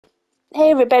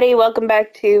Hey everybody, welcome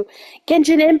back to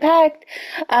Genshin Impact.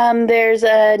 There's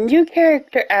a new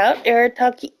character out,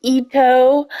 Arataki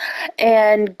Itto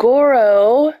and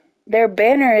Gorou. Their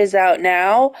banner is out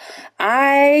now.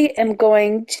 I am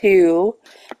going to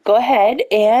go ahead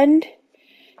and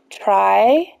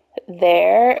try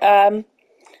their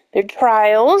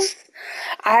trials.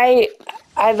 I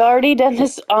I've already done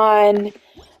this on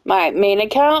my main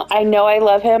account. I know I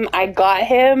love him. I got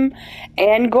him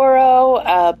and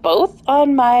Goro both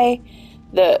on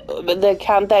the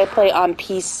account that I play on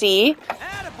PC.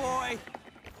 Attaboy!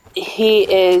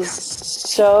 He is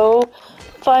so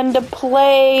fun to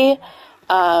play.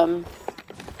 Um,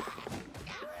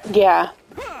 yeah,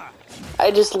 I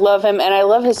just love him, and I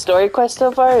love his story quest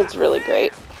so far. It's really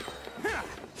great.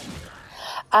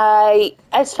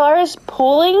 As far as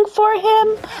pulling for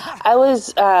him, I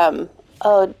was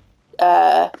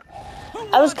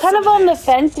I was kind of on the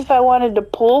fence if I wanted to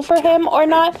pull for him or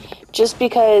not, just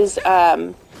because,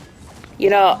 I'm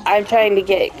trying to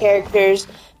get characters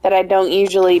that I don't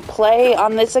usually play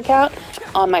on this account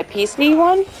on my PC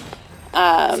one.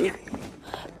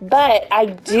 But I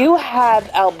do have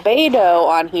Albedo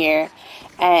on here,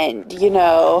 and,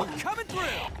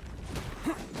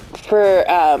 for,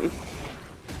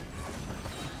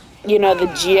 the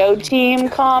Geo team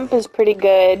comp is pretty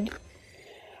good.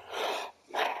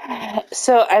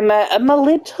 So I'm a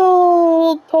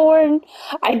little torn.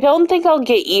 I don't think I'll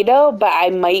get Itto, but I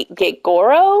might get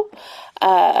Gorou,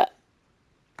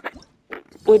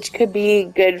 which could be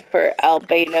good for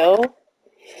Albedo.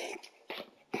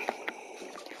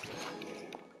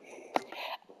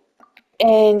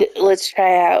 And let's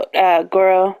try out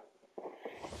Gorou.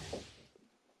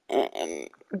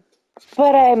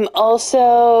 But I'm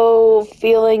also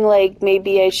feeling like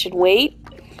maybe I should wait.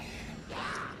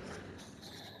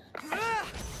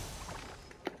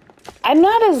 I'm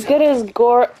not as good as on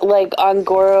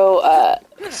Gorou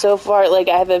so far. Like,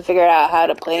 I haven't figured out how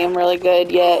to play him really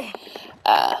good yet.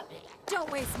 Don't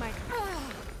waste my.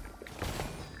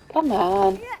 Come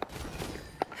on.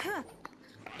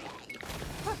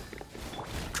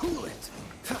 Cool it.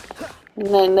 And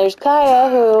then there's Kaya,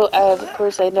 who of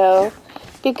course I know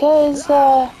because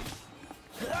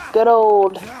good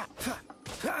old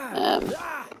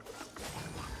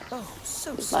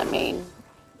is my main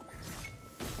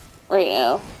right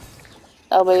now.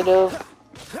 Albedo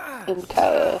and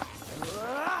Kaya.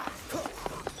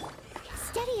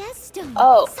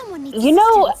 Oh, you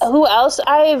know who else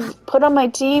I've put on my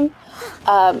team?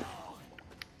 I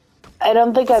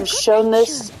don't think I've shown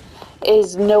this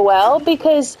is Noelle,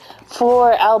 because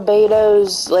for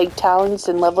Albedo's talents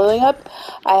and leveling up,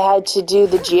 I had to do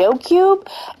the Geo Cube,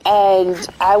 and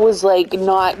I was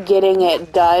not getting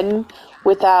it done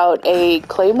without a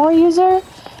Claymore user,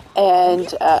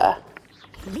 and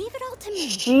Leave it all to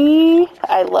me.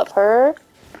 I love her.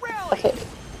 Okay.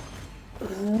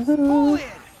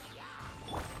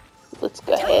 Let's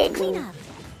go ahead and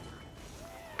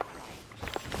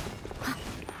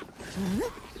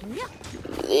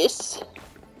this.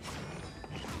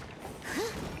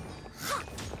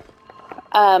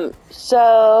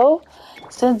 So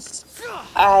since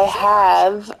I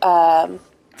have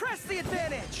Press the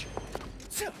advantage.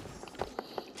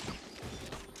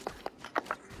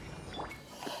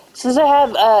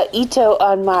 Itto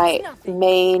on my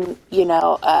main, Your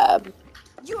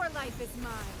life is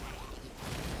mine.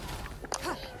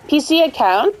 PC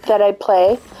account that I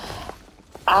play,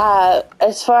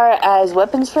 as far as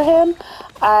weapons for him,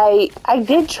 I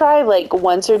did try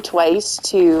once or twice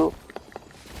to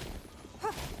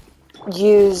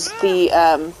use the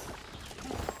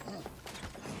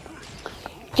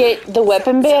get the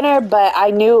weapon banner, but I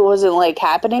knew it wasn't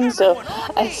happening, so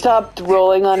I stopped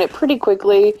rolling on it pretty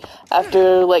quickly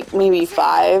after maybe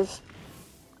 5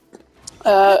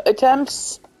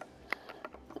 attempts,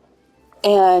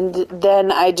 and then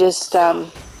I just I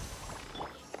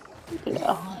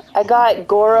got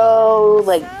Gorou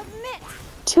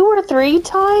 2 or 3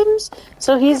 times,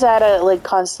 so he's at a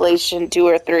constellation 2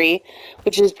 or 3,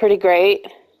 which is pretty great.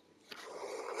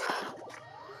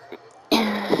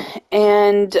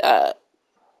 And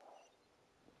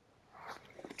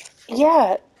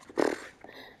yeah.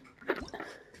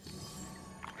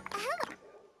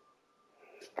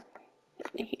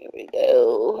 Here we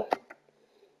go.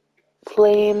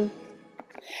 Flame.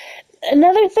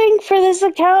 Another thing for this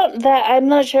account that I'm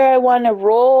not sure I want to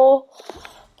roll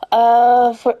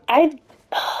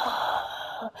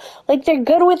they're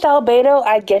good with Albedo,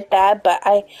 I get that, but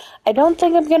I don't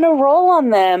think I'm gonna roll on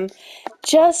them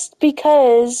just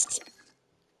because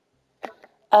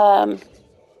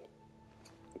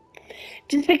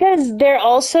they're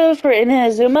also for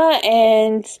Inazuma,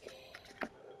 and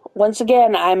once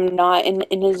again, I'm not in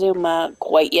Inazuma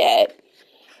quite yet.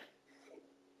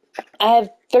 I have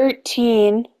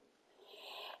 13.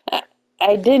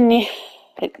 I didn't.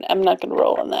 I'm not gonna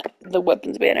roll on that the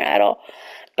weapons banner at all.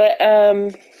 But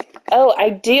oh,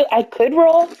 I could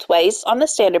roll twice on the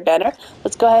standard banner.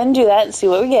 Let's go ahead and do that and see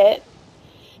what we get.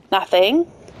 Nothing,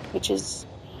 which is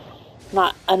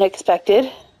not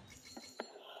unexpected.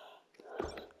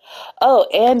 Oh,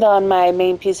 and on my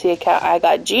main PC account, I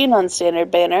got Jean on standard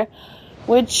banner,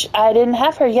 which I didn't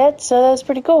have her yet, so that's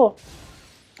pretty cool.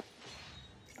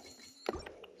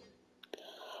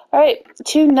 Alright,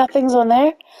 2 nothings on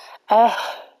there. I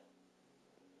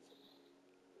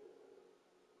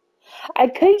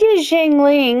could get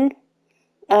Xiangling,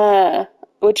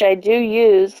 which I do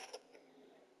use.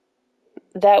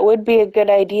 That would be a good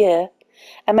idea.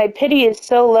 And my pity is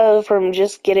so low from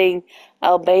just getting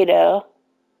Albedo.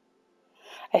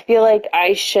 I feel like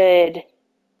I should...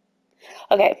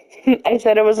 Okay, I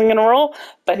said I wasn't going to roll,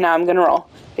 but now I'm going to roll.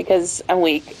 Because I'm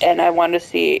weak, and I want to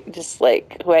see just,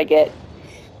 like, who I get.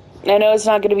 I know it's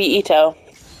not going to be Itto.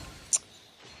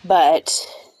 But...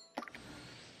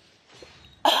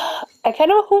 I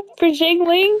kind of hope for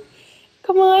Xiangling.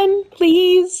 Come on,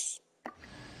 please.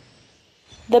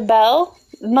 The bell?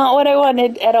 Not what I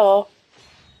wanted at all.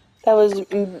 That was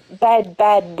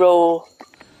bad roll.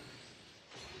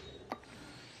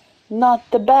 Not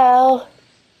the bell.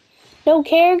 No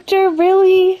character,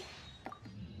 really?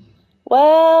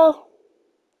 Well,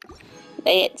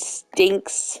 it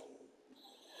stinks.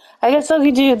 I guess I'll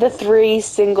do the 3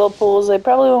 single pulls. I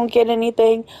probably won't get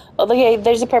anything. Oh, okay,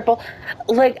 there's a purple.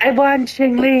 Like, I want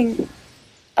Xiangling.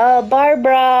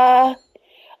 Barbara.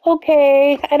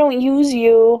 Okay, I don't use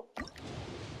you.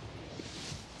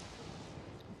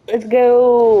 Let's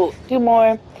go. 2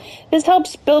 more. This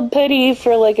helps build pity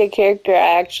for, like, a character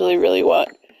I actually really want.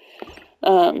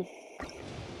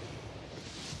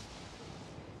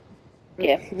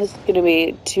 Yeah, this is gonna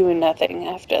be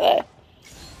 2-0 after that.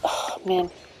 Oh,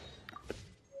 man.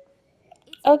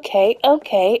 Okay.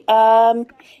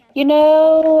 You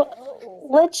know,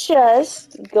 let's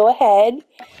just go ahead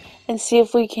and see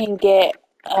if we can get,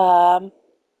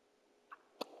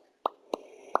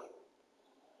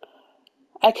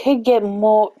 I could get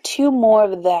 2 more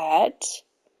of that.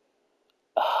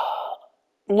 Oh,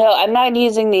 no, I'm not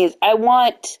using these. I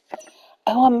want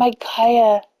my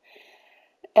Kaya.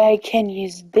 I can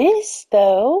use this,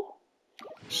 though.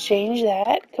 Change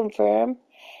that, confirm.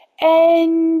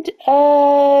 And,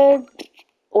 why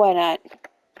not?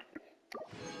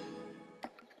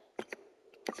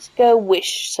 Let's go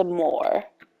wish some more.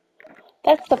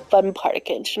 That's the fun part of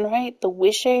Genshin, right? The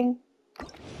wishing.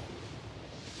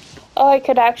 Oh, I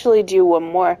could actually do 1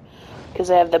 more, because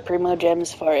I have the Primo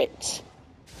Gems for it.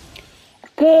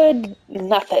 Good,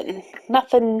 nothing.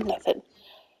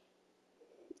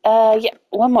 Yeah,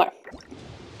 1 more.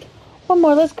 1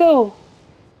 more, let's go.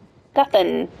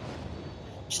 Nothing.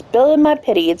 Just building my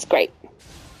pity, it's great.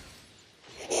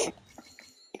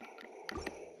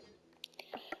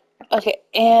 Okay,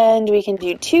 and we can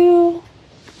do 2.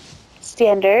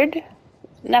 Standard.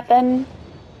 Nothing.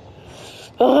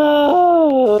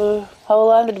 Oh, a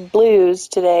lot of blues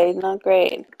today, not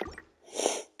great.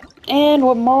 And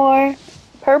 1 more.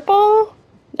 Purple?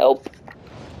 Nope.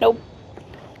 Nope.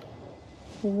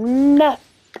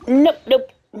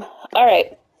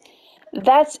 Alright.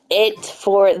 That's it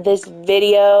for this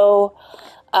video.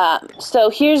 So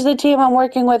here's the team I'm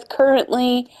working with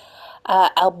currently.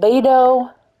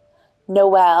 Albedo,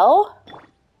 Noelle,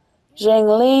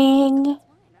 Xiangling.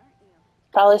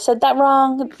 Probably said that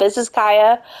wrong. This is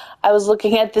Kaya. I was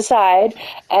looking at the side.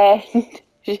 And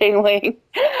Xiangling.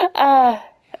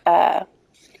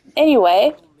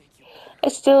 Anyway. I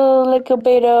still like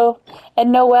Albedo,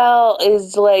 and Noelle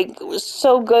is like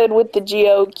so good with the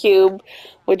Geo Cube,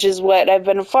 which is what I've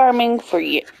been farming for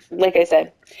years, like I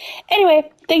said. Anyway,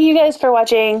 thank you guys for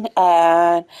watching.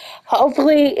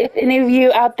 Hopefully, if any of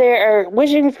you out there are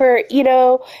wishing for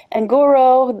Itto and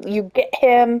Gorou, you get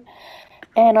him,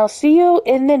 and I'll see you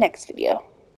in the next video.